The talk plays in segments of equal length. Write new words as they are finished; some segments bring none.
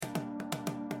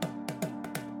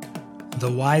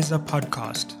The Wiser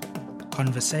Podcast.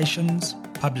 Conversations,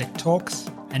 public talks,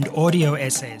 and audio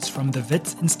essays from the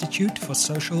Wits Institute for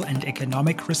Social and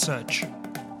Economic Research.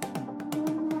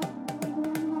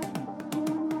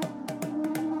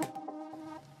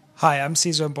 Hi, I'm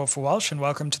Sizwe Mpofu-Walsh and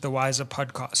welcome to the Wiser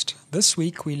Podcast. This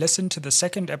week we listen to the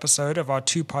second episode of our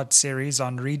two-part series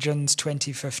on Regions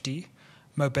 2050,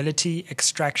 Mobility,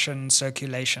 Extraction,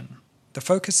 Circulation. The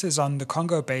focus is on the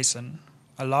Congo Basin,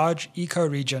 a large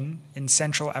eco-region in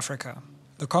Central Africa.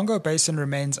 The Congo Basin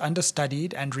remains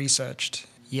understudied and researched,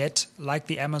 yet, like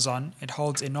the Amazon, it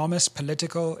holds enormous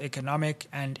political, economic,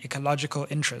 and ecological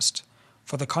interest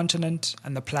for the continent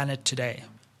and the planet today.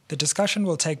 The discussion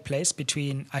will take place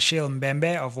between Achille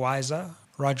Mbembe of WISER,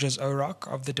 Rogers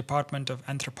Orock of the Department of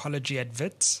Anthropology at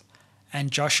WITS, and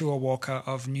Joshua Walker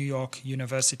of New York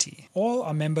University. All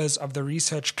are members of the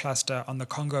research cluster on the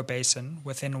Congo Basin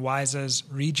within WISER's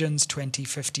Regions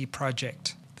 2050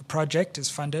 project. The project is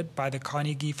funded by the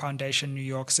Carnegie Foundation New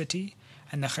York City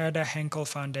and the Gerda Henkel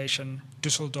Foundation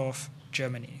Düsseldorf,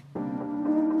 Germany.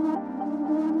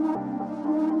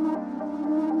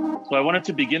 So I wanted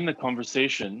to begin the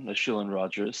conversation, Achille and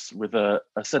Rogers, with a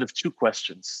set of two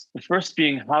questions. The first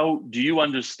being, how do you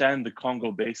understand the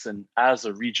Congo Basin as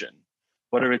a region?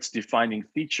 What are its defining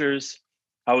features?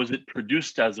 How is it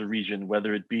produced as a region,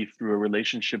 whether it be through a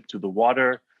relationship to the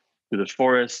water, to the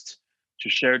forest, to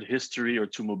shared history, or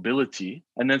to mobility?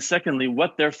 And then secondly,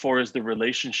 what therefore is the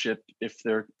relationship, if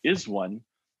there is one,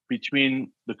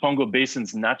 between the Congo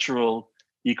Basin's natural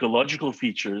ecological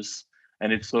features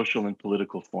and its social and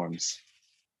political forms?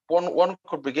 One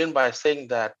could begin by saying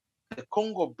that the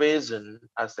Congo Basin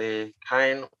as a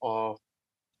kind of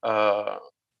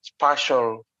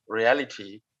spatial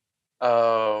reality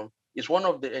is one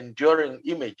of the enduring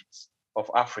images of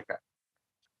Africa.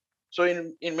 So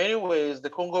in many ways, the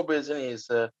Congo Basin is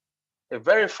a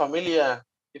very familiar,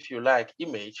 if you like,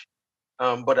 image,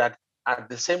 but at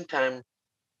the same time,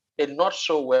 a not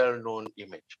so well-known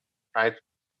image, right?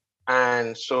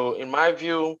 And so, in my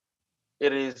view,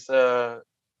 it is an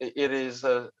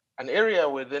area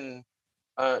within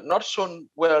not so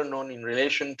well known in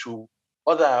relation to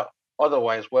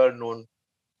otherwise well known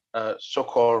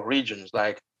so-called regions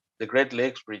like the Great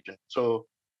Lakes region. So,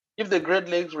 if the Great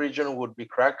Lakes region would be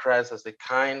characterized as a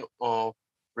kind of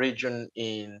region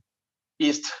in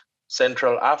East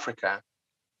Central Africa,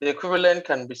 the equivalent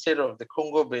can be said of the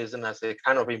Congo Basin as a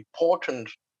kind of important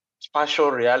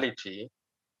spatial reality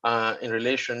in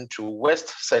relation to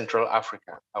West Central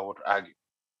Africa, I would argue.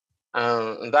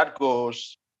 And that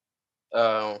goes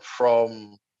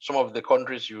from some of the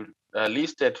countries you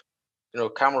listed,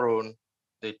 Cameroon,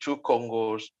 the two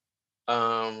Congos,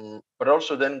 but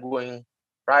also then going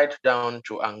right down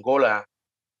to Angola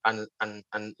and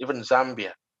even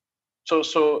Zambia.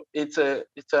 So it's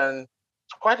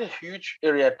quite a huge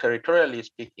area territorially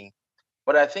speaking.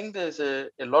 But I think there's a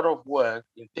lot of work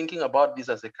in thinking about this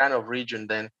as a kind of region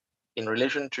then in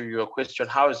relation to your question,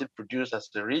 how is it produced as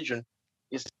a region,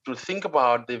 is to think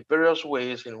about the various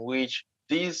ways in which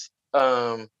this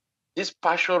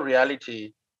partial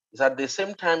reality is at the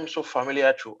same time so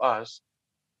familiar to us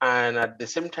and at the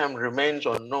same time remains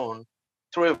unknown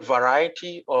through a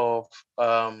variety of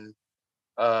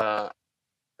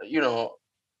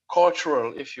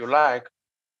cultural, if you like,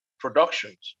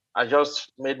 productions. I just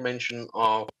made mention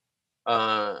of,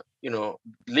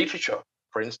 literature,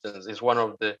 for instance, is one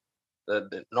of the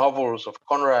novels of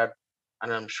Conrad,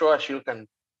 and I'm sure Achille can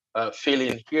fill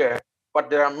in here. But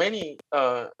there are many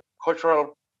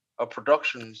cultural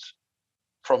productions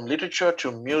from literature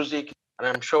to music, and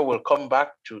I'm sure we'll come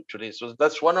back to this. So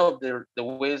that's one of the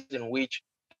ways in which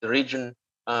the region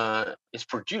is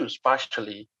produced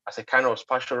partially as a kind of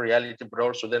spatial reality, but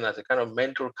also then as a kind of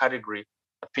mental category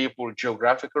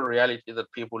geographical reality that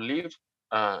people live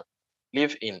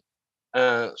in.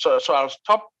 So I'll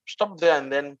stop there,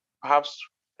 and then perhaps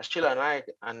Achille and I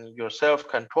and yourself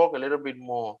can talk a little bit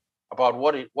more about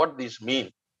what this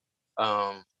means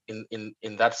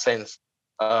in that sense,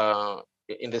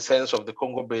 in the sense of the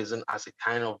Congo Basin as a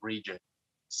kind of region,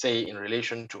 say in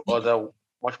relation to other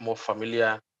much more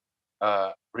familiar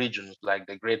regions like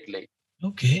the Great Lakes.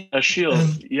 Okay. Achille,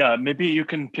 maybe you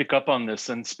can pick up on this,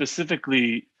 and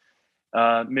specifically,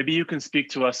 maybe you can speak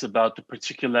to us about the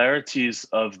particularities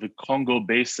of the Congo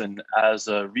Basin as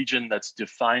a region that's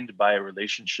defined by a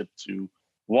relationship to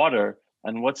water,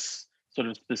 and what's sort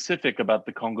of specific about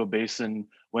the Congo Basin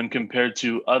when compared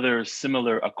to other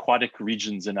similar aquatic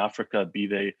regions in Africa, be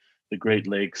they the Great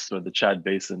Lakes or the Chad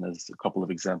Basin, as a couple of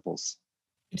examples.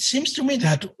 It seems to me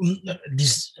that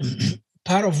this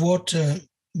part of what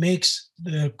makes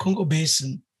the Congo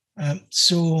Basin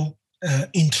so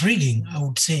intriguing, I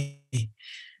would say,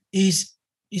 is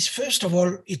first of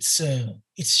all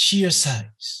its sheer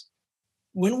size.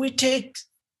 When we take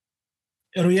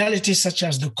a reality such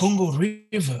as the Congo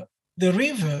River, the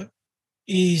river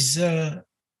is the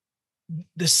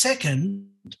second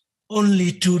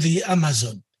only to the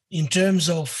Amazon in terms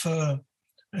of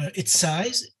its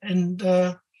size. And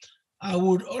I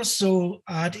would also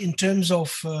add in terms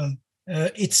of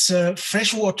its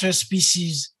freshwater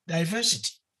species diversity.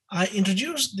 I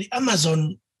introduced the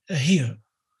Amazon here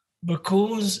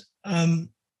because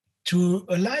to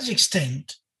a large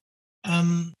extent,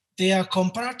 there are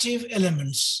comparative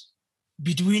elements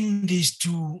between these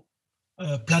two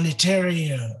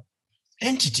planetary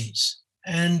entities.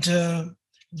 And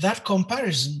that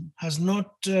comparison has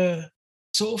not,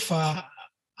 so far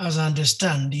as I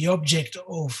understand, the object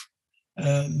of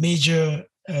major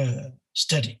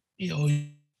study.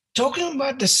 Talking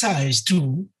about the size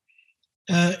too,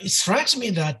 it strikes me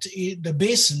that the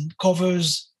basin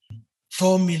covers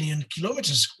 4 million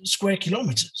square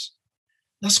kilometers.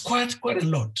 That's quite a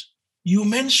lot. You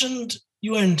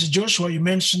and Joshua, you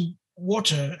mentioned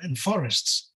water and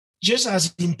forests. Just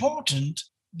as important,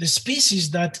 the species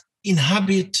that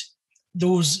inhabit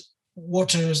those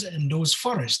waters and those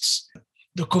forests.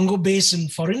 The Congo Basin,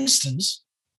 for instance,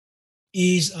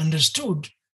 is understood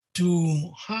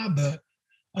to harbor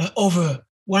over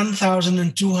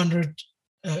 1,200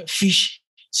 fish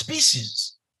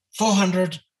species,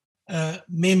 400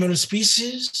 mammal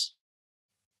species,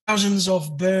 thousands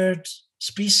of bird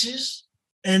species,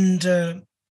 and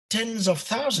tens of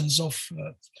thousands of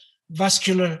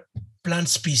vascular plant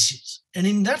species. And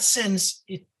in that sense,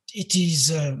 it is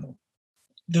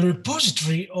the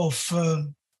repository of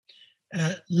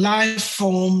life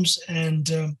forms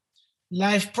and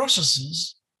life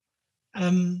processes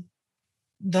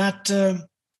that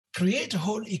create a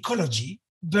whole ecology,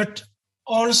 but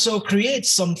also create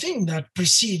something that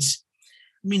precedes,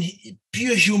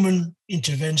 pure human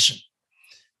intervention.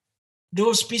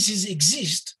 Those species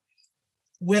exist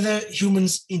whether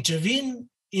humans intervene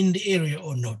in the area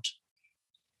or not.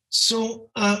 So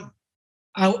I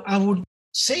would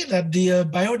say that the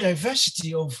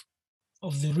biodiversity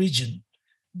of the region,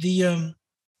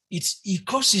 its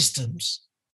ecosystems,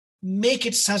 make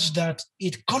it such that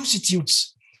it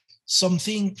constitutes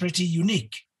something pretty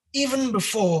unique, even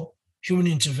before human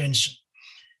intervention.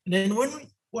 And then when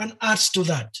one adds to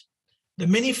that the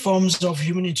many forms of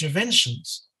human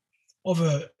interventions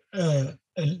over a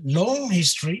long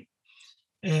history,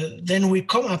 then we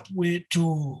come up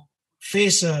to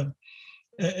face a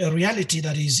reality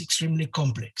that is extremely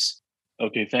complex.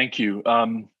 Okay, thank you.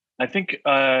 I think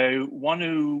I want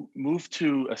to move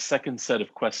to a second set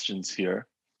of questions here.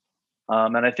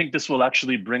 And I think this will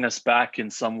actually bring us back in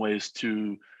some ways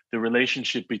to the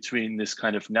relationship between this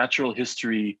kind of natural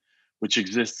history, which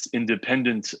exists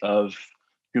independent of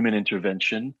human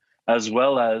intervention, as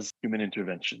well as human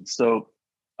intervention. So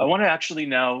I want to actually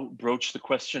now broach the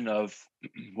question of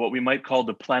what we might call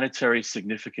the planetary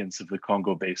significance of the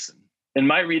Congo Basin. In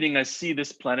my reading, I see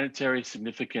this planetary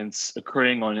significance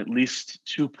occurring on at least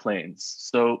two planes.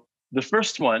 So the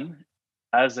first one,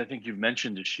 as I think you've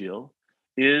mentioned, Achille,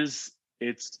 is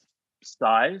its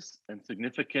size and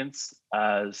significance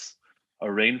as a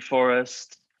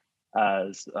rainforest,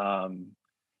 as a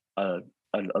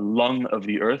lung of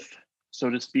the earth, so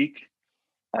to speak,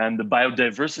 and the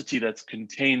biodiversity that's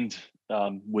contained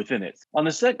within it. On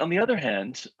the other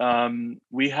hand,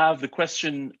 we have the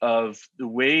question of the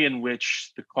way in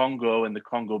which the Congo and the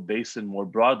Congo Basin more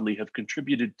broadly have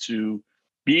contributed to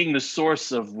being the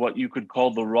source of what you could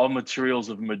call the raw materials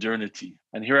of modernity.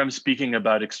 And here I'm speaking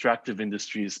about extractive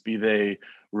industries, be they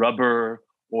rubber,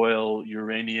 oil,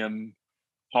 uranium,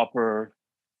 copper,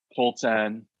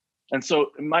 coltan. And so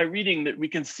in my reading, that we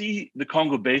can see the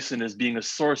Congo Basin as being a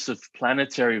source of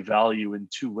planetary value in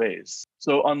two ways.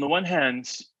 So on the one hand,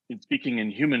 speaking in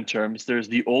human terms, there's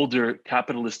the older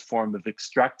capitalist form of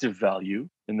extractive value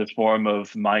in the form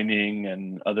of mining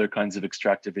and other kinds of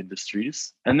extractive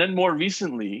industries. And then more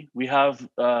recently, we have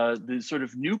the sort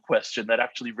of new question that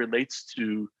actually relates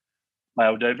to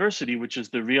biodiversity, which is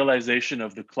the realization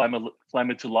of the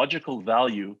climatological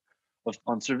value of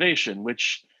conservation,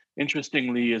 which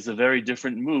interestingly is a very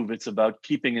different move. It's about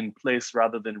keeping in place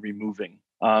rather than removing.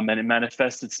 And it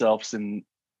manifests itself in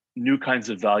new kinds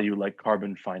of value like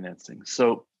carbon financing.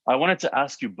 So I wanted to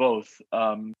ask you both,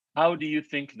 how do you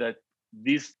think that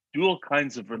these dual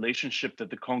kinds of relationship that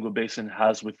the Congo Basin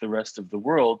has with the rest of the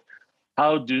world,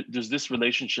 how does this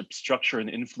relationship structure and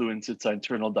influence its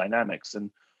internal dynamics?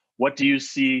 And what do you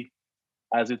see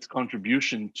as its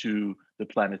contribution to the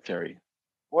planetary?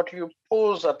 what you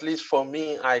pose, at least for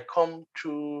me, I come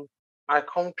to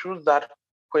that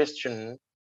question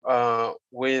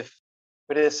with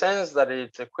a sense that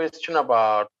it's a question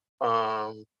about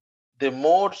the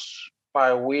modes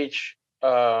by which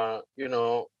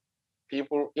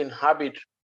people inhabit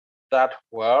that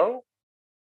world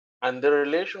and the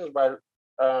relations by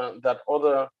that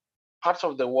other parts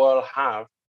of the world have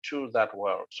to that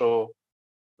world. So,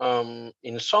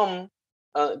 in sum,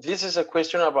 this is a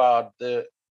question about the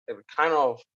kind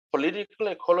of political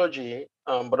ecology,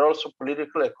 but also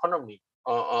political economy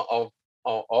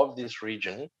of this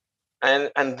region,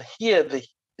 and here the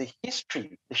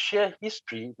history, the sheer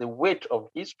history, the weight of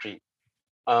history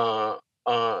uh,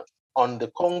 uh, on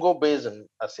the Congo Basin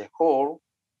as a whole,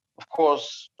 of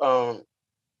course.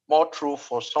 More true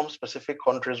for some specific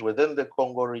countries within the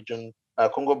Congo region,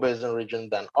 Congo Basin region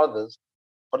than others,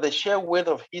 but the sheer weight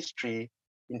of history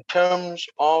in terms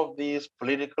of this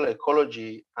political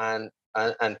ecology and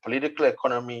political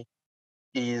economy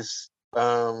is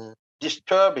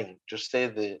disturbing, to say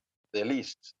the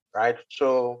least, right?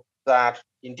 So that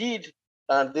indeed,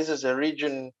 this is a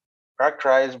region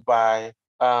characterized by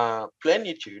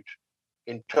plenitude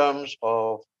in terms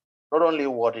of not only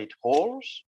what it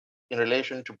holds in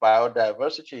relation to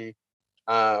biodiversity,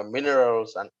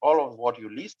 minerals, and all of what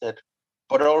you listed,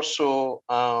 but also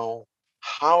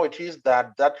how it is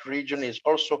that that region is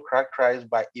also characterized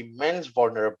by immense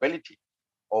vulnerability,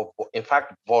 or in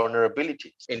fact,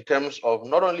 vulnerability in terms of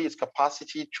not only its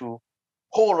capacity to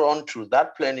hold on to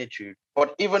that plenitude,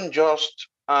 but even just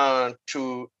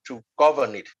to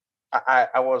govern it.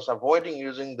 I was avoiding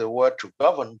using the word to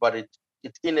govern, but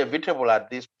it's inevitable at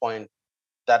this point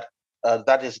that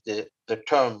that is the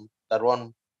term that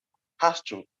one has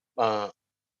to uh,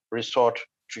 resort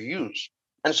to use.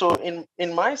 And so,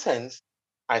 in my sense,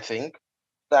 I think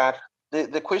that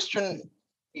the question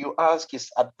you ask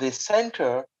is at the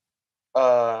center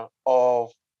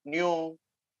of new,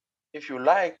 if you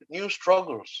like, new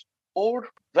struggles, old,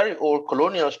 very old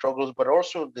colonial struggles, but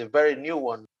also the very new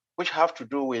one, which have to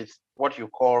do with what you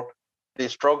call the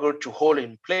struggle to hold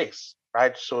in place,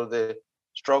 right? So the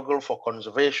struggle for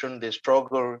conservation, the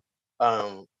struggle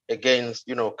against,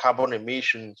 carbon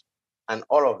emissions, and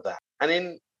all of that.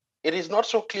 It is not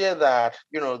so clear that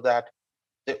that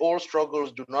the old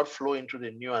struggles do not flow into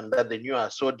the new, and that the new are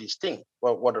so distinct.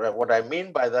 Well, what I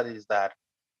mean by that is that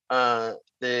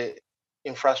the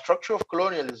infrastructure of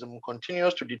colonialism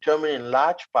continues to determine in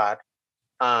large part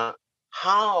uh,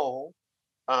 how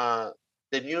uh,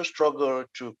 the new struggle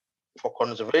for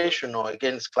conservation or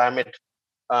against climate,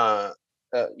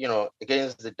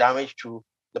 against the damage to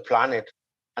the planet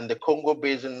and the Congo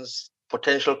Basin's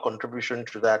potential contribution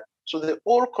to that. So the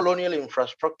old colonial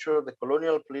infrastructure, the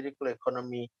colonial political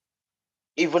economy,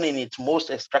 even in its most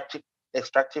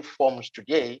extractive forms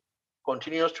today,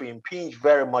 continues to impinge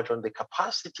very much on the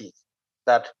capacities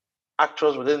that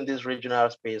actors within this regional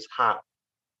space have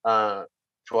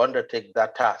to undertake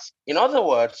that task. In other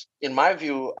words, in my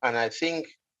view, and I think,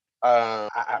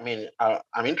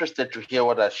 I'm interested to hear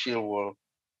what Achille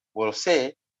will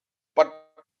say,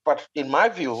 but in my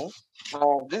view,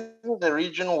 this is a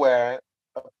region where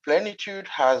plenitude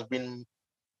has been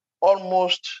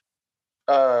almost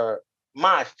uh,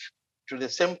 matched to the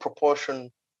same proportion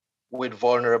with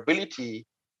vulnerability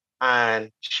and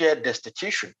shared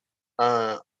destitution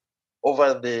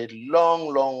over the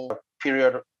long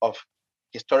period of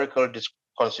historical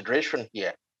consideration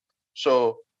here.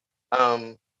 So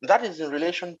that is in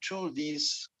relation to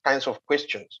these kinds of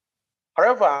questions.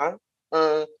 However,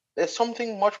 there's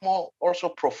something much more also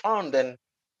profound than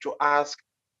to ask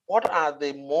what are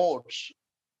the modes,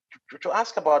 to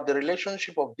ask about the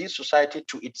relationship of this society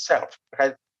to itself.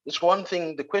 Right? It's one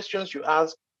thing, the questions you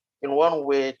ask in one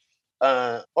way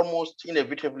almost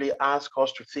inevitably ask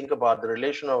us to think about the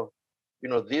relation of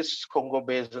these Congo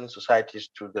Basin societies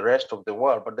to the rest of the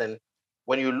world. But then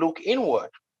when you look inward,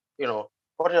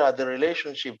 what are the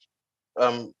relationships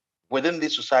um, within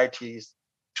these societies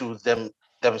to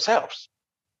themselves?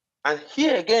 And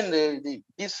here again,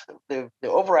 the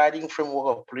overriding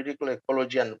framework of political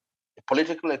ecology and the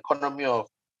political economy of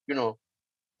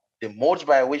the modes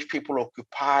by which people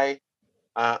occupy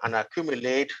and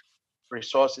accumulate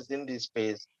resources in this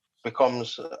space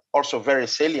becomes also very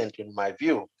salient in my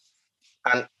view.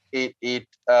 And it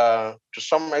to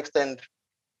some extent,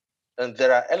 and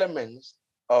there are elements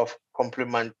of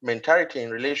complementarity in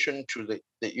relation to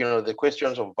the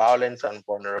questions of violence and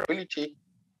vulnerability,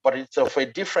 but it's of a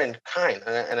different kind.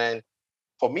 And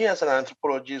for me as an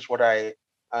anthropologist, what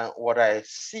I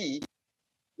see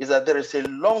is that there is a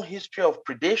long history of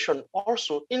predation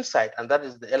also inside, and that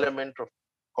is the element of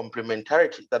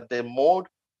complementarity, that the mode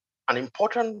an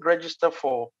important register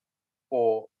for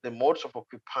the modes of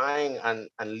occupying and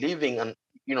living and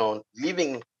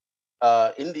living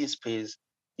in this space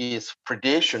is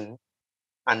predation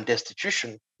and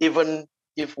destitution, even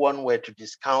if one were to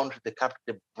discount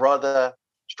the broader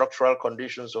structural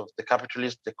conditions of the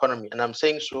capitalist economy. And I'm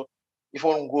saying so if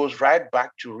one goes right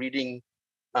back to reading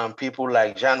people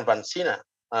like Jan van Sina,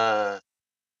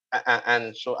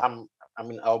 and so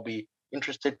I'll be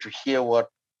interested to hear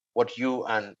what you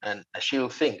and Achille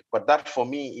think. But that for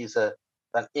me is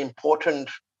an important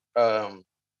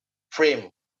frame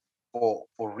for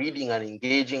reading and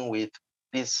engaging with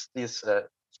this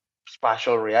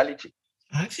spatial reality.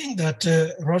 I think that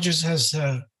Rogers has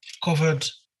covered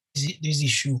this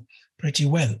issue pretty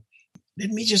well.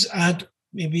 Let me just add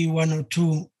maybe one or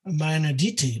two minor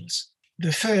details.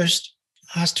 The first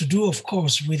has to do, of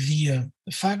course, with the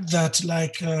fact that,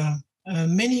 like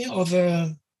many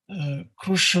other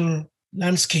crucial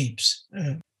landscapes,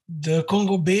 the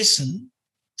Congo Basin's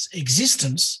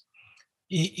existence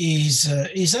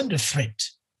is under threat.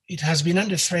 It has been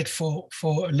under threat for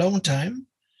a long time,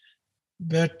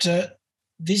 but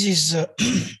this is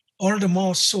all the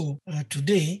more so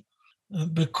today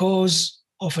because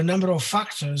of a number of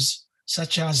factors,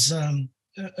 such as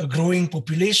a growing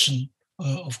population,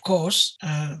 of course,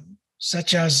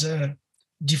 such as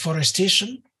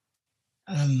deforestation,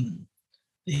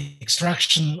 the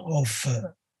extraction of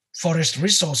forest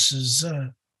resources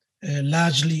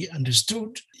largely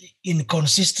understood,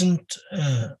 inconsistent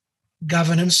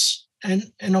governance,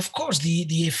 and of course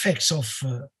the effects of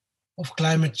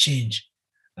climate change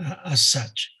as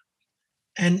such.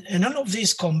 And all of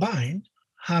these combined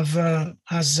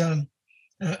has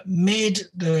made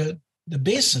the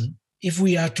basin, if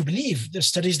we are to believe the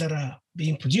studies that are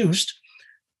being produced,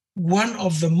 one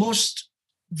of the most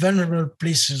vulnerable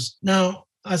places. Now,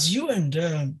 as you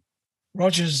and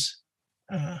Rogers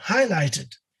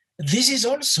highlighted, this is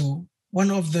also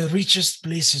one of the richest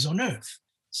places on Earth.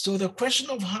 So the question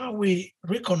of how we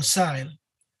reconcile,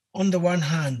 on the one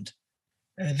hand,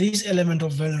 this element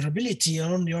of vulnerability,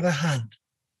 and on the other hand,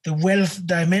 the wealth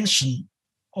dimension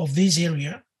of this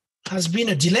area has been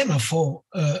a dilemma for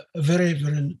a very,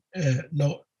 very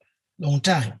long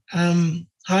time.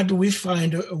 How do we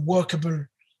find a workable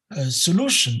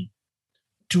solution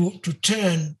to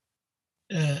turn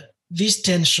this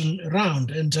tension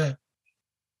around? And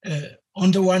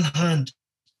on the one hand,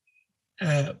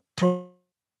 the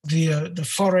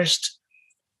forest,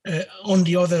 on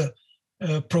the other,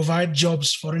 provide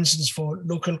jobs, for instance, for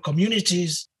local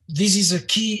communities. This is a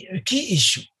key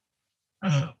issue,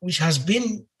 which has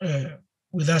been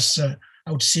with us,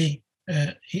 I would say,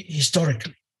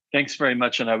 historically. Thanks very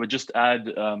much. And I would just add,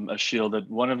 Achille, that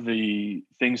one of the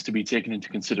things to be taken into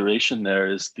consideration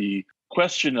there is the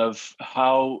question of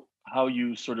how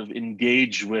you sort of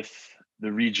engage with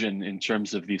the region in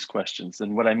terms of these questions.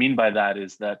 And what I mean by that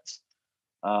is that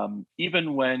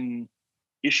even when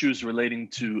issues relating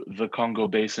to the Congo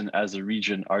Basin as a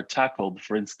region are tackled,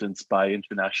 for instance, by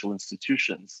international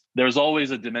institutions, there's always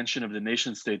a dimension of the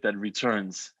nation state that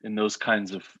returns in those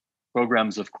kinds of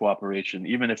programs of cooperation.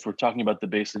 Even if we're talking about the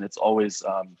basin, it's always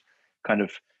kind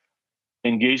of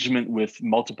engagement with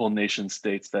multiple nation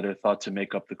states that are thought to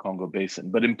make up the Congo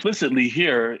Basin. But implicitly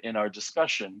here in our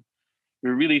discussion,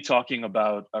 we're really talking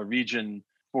about a region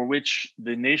for which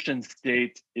the nation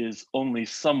state is only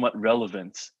somewhat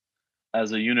relevant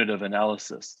as a unit of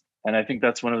analysis. And I think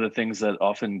that's one of the things that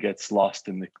often gets lost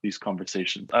in these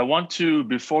conversations. I want to,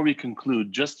 before we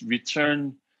conclude, just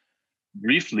return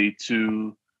briefly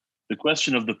to the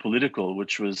question of the political,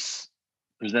 which was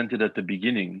presented at the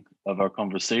beginning of our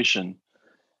conversation.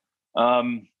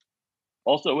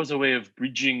 Also, it was a way of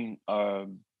bridging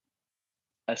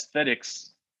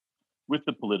aesthetics with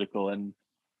the political. And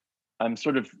I'm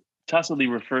sort of tacitly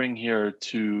referring here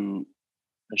to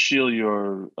Achille,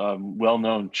 your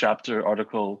well-known chapter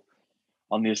article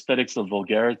on the aesthetics of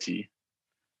vulgarity.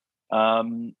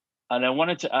 And I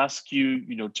wanted to ask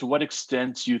you, to what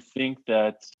extent you think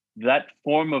that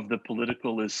form of the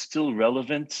political is still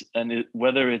relevant, and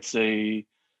whether it's a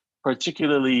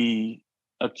particularly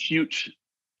acute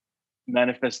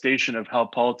manifestation of how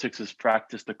politics is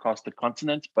practiced across the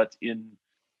continent, but in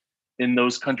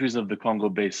those countries of the Congo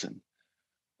Basin.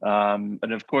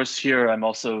 And of course, here I'm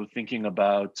also thinking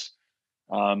about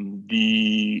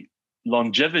the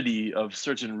longevity of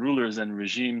certain rulers and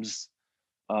regimes,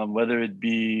 whether it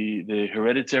be the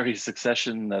hereditary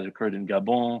succession that occurred in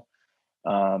Gabon,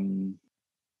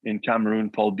 in Cameroon,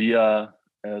 Paul Biya,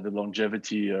 the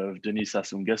longevity of Denis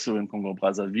Sassou Nguesso in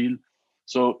Congo-Brazzaville.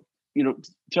 So,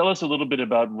 tell us a little bit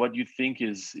about what you think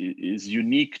is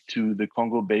unique to the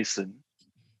Congo Basin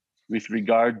with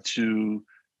regard to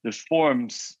the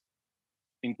forms,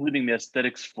 including the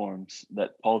aesthetics forms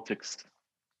that politics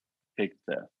take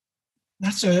there?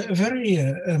 That's a very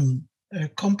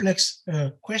complex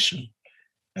question.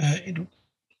 It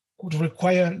would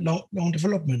require long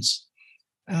developments.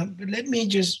 But let me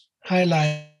just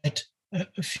highlight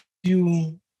a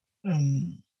few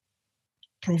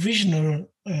provisional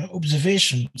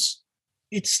observations.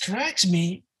 It strikes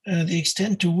me the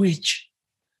extent to which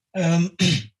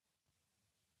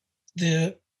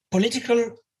the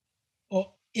political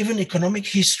or even economic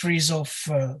histories of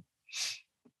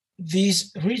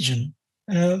this region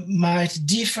might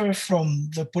differ from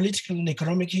the political and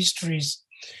economic histories,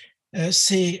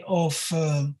 say, of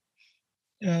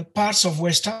parts of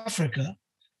West Africa,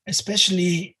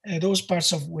 especially those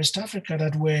parts of West Africa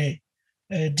that were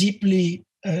deeply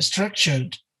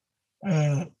structured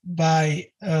by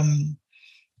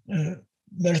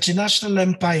multinational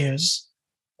empires,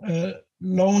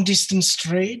 long-distance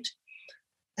trade,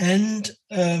 and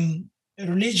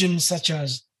religions such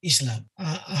as Islam.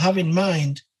 I have in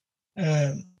mind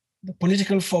the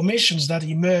political formations that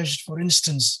emerged, for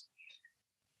instance,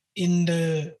 in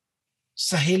the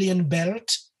Sahelian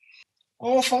belt,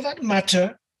 or for that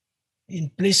matter, in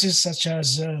places such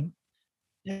as the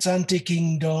Asante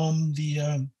Kingdom,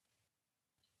 the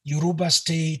Yoruba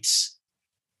states,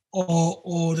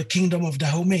 or the Kingdom of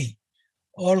Dahomey,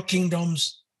 all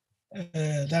kingdoms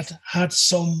that had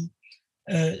some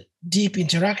deep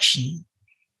interaction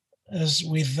as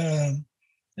with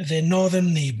their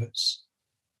northern neighbors.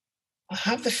 I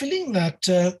have the feeling that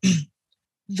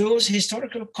those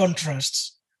historical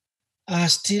contrasts are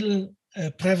still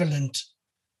prevalent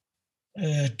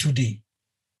today.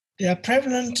 They are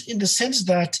prevalent in the sense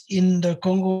that in the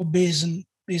Congo Basin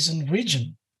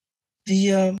region,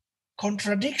 the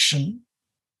contradiction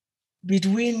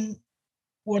between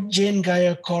what Jane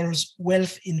Geyer calls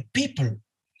wealth in people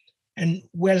and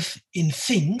wealth in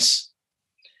things,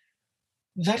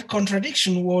 that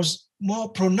contradiction was more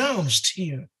pronounced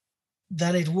here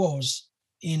than it was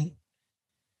in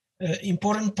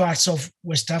important parts of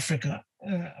West Africa.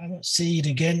 I will say it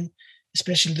again,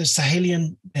 especially the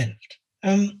Sahelian belt.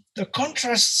 The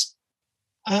contrasts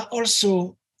are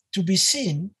also to be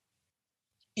seen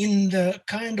in the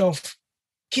kind of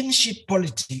kinship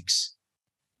politics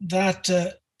that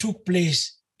took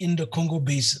place in the Congo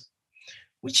Basin,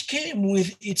 which came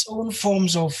with its own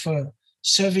forms of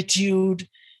servitude,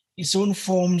 its own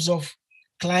forms of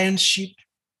clientship,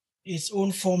 its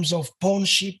own forms of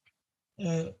pawnship,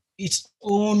 its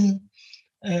own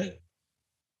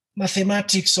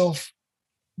mathematics of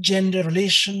gender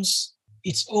relations,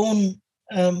 its own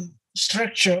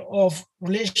structure of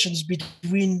relations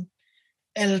between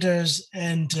elders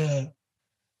and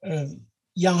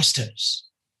youngsters,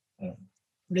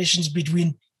 relations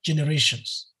between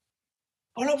generations.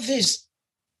 All of this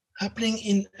happening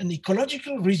in an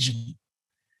ecological region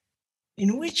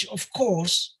in which, of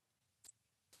course,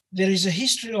 there is a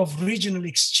history of regional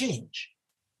exchange,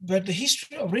 but the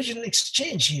history of regional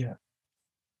exchange here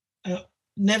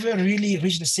never really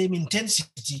reached the same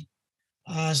intensity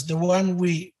as the one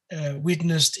we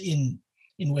witnessed in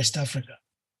West Africa.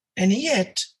 And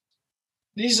yet,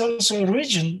 this is also a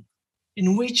region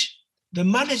in which the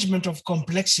management of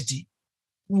complexity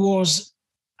was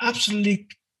absolutely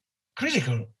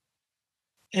critical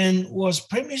and was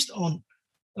premised on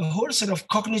a whole set of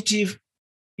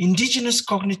indigenous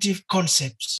cognitive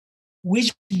concepts,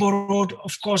 which borrowed,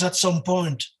 of course, at some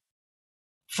point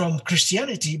from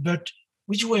Christianity, but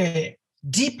which were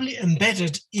deeply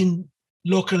embedded in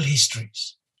local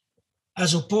histories,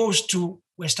 as opposed to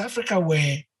West Africa,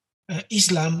 where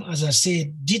Islam, as I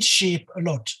said, did shape a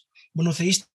lot.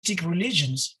 Monotheistic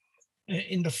religions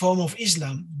in the form of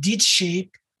Islam did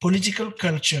shape political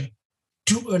culture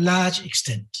to a large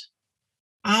extent.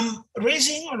 I'm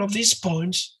raising all of these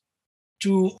points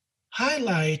to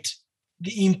highlight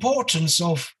the importance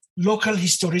of local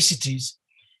historicities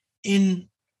in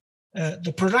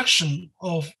the production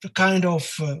of the kind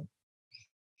of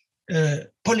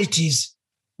polities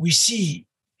we see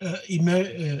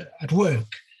at work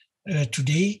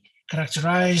today,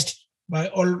 characterized by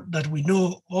all that we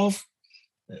know of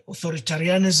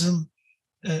authoritarianism,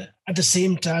 at the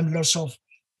same time loss of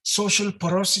social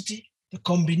porosity, the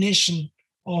combination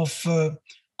of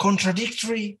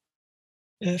contradictory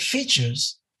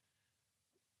features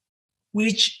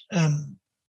which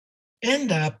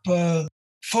end up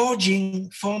forging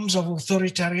forms of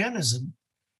authoritarianism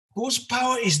whose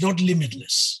power is not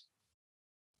limitless,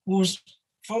 whose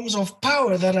forms of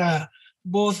power that are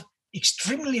both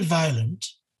extremely violent,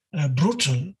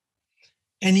 brutal,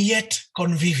 and yet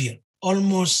convivial,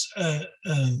 almost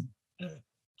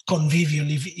convivial,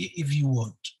 if you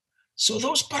want. So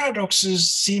those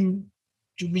paradoxes seem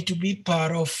to me to be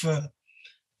part of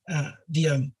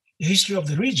the history of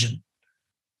the region,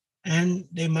 and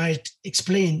they might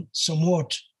explain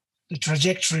somewhat the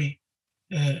trajectory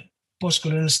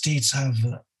post-colonial states have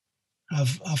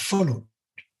followed.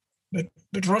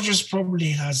 But Rogers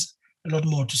probably has a lot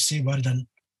more to say about it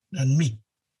than me.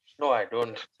 No, I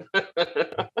don't.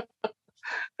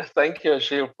 Thank you,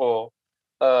 Ashil, for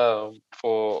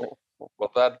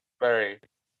that very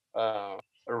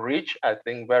rich, I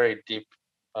think, very deep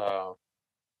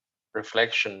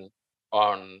reflection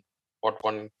on what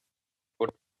one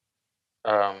could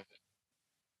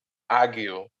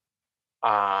argue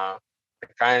are the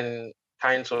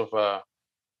kinds of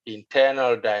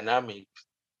internal dynamics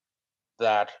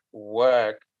that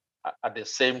work at the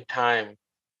same time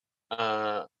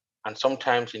and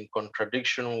sometimes in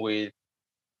contradiction with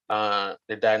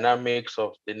the dynamics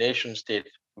of the nation state.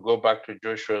 To go back to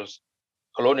Joshua's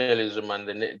colonialism and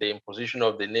the imposition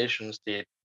of the nation state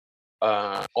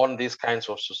on these kinds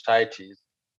of societies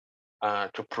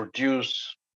to produce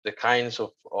the kinds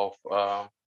of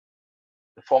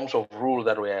the forms of rule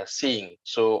that we are seeing.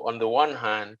 So on the one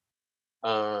hand,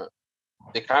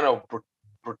 the kind of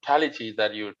brutality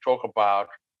that you talk about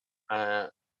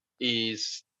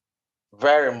is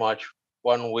very much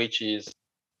one which is,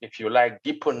 if you like,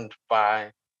 deepened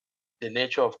by the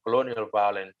nature of colonial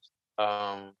violence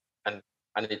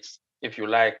and its, if you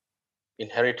like,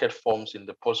 inherited forms in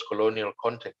the post-colonial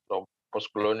context or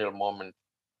post-colonial moment.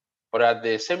 But at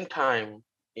the same time,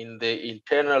 in the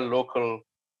internal local,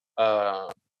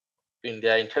 in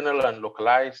their internal and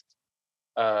localized,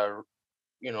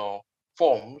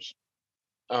 forms,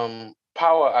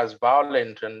 power as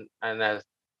violent and as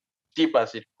deep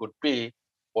as it could be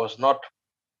was not,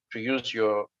 to use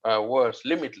your words,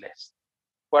 limitless.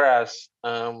 Whereas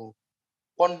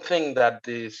one thing that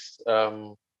this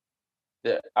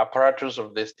the apparatus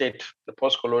of the state, the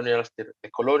post-colonial state, the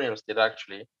colonial state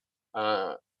actually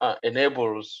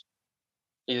enables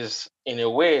is in a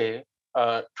way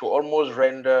to almost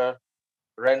render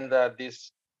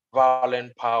this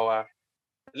violent power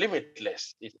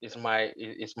limitless. Is my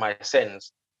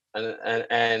sense,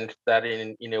 and that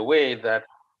in a way that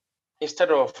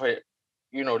instead of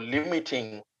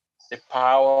limiting the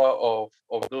power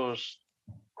of those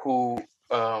who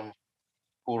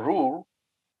rule,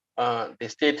 the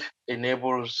state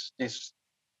enables these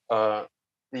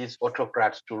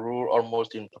autocrats to rule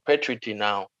almost in perpetuity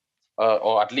now,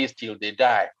 or at least till they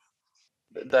die.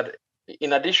 That,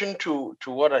 in addition to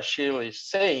what Ashil is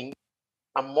saying,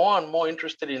 I'm more and more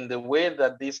interested in the way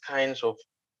that these kinds of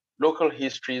local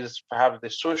histories, perhaps the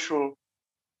social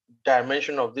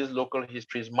dimension of these local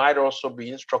histories, might also be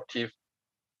instructive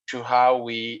to how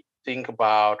we think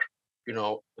about,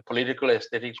 the political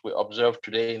aesthetics we observe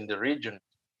today in the region.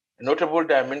 A notable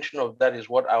dimension of that is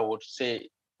what I would say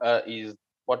is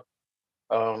what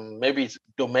maybe it's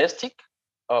domestic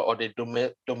or the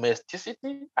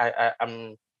domesticity.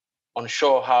 I'm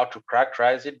unsure how to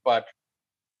characterize it, but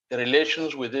the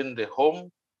relations within the home,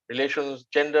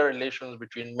 gender relations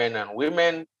between men and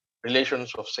women,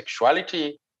 relations of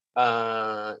sexuality,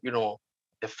 the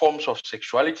forms of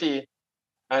sexuality.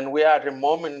 And we are at a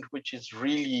moment which is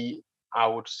really, I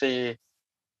would say,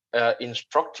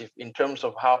 instructive in terms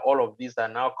of how all of these are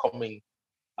now coming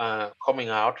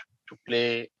out to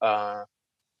play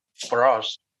for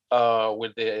us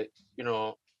with the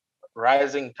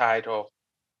rising tide of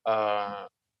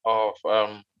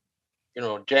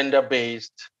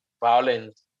gender-based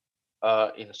violence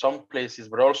in some places,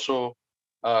 but also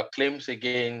claims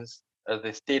against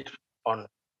the state on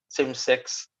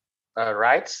same-sex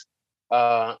rights.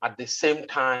 At the same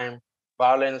time,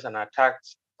 violence and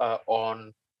attacks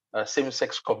on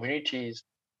same-sex communities,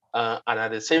 and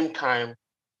at the same time,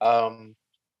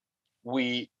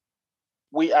 we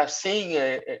are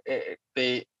seeing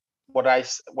what I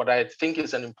think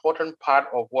is an important part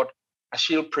of what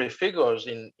Achille prefigures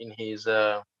in his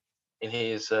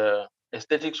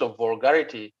aesthetics of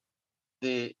vulgarity,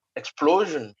 the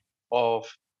explosion of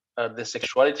the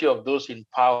sexuality of those in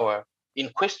power in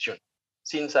question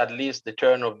since at least the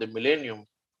turn of the millennium.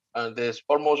 There's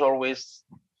almost always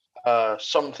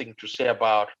something to say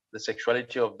about the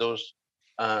sexuality of those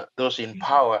in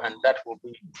power, and that will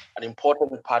be an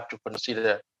important part to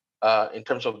consider in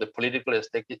terms of the political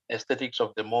aesthetics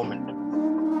of the moment.